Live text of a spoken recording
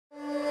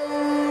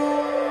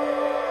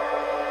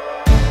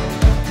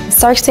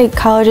Stark State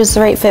College is the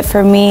right fit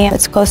for me.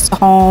 It's close to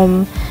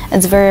home,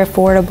 it's very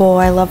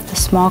affordable, I love the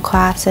small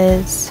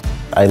classes.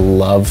 I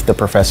love the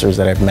professors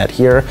that I've met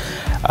here.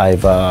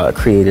 I've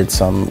created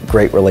some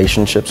great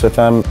relationships with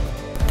them.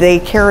 They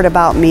cared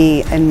about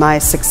me and my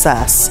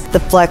success.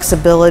 The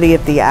flexibility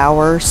of the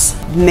hours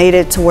made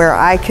it to where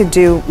I could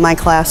do my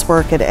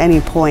classwork at any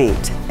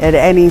point, at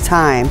any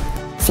time.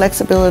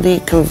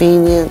 Flexibility,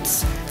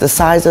 convenience, the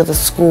size of the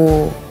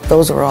school,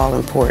 those are all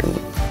important.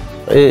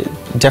 It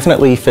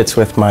definitely fits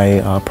with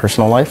my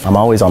personal life. I'm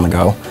always on the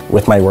go.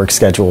 With my work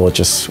schedule, it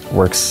just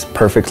works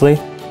perfectly.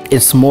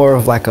 It's more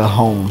of like a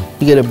home.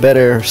 You get a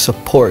better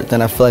support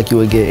than I feel like you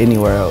would get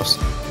anywhere else.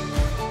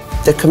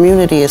 The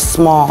community is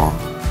small,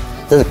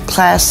 the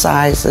class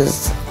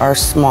sizes are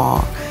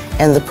small,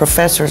 and the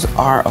professors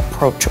are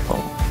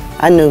approachable.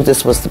 I knew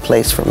this was the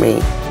place for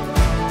me.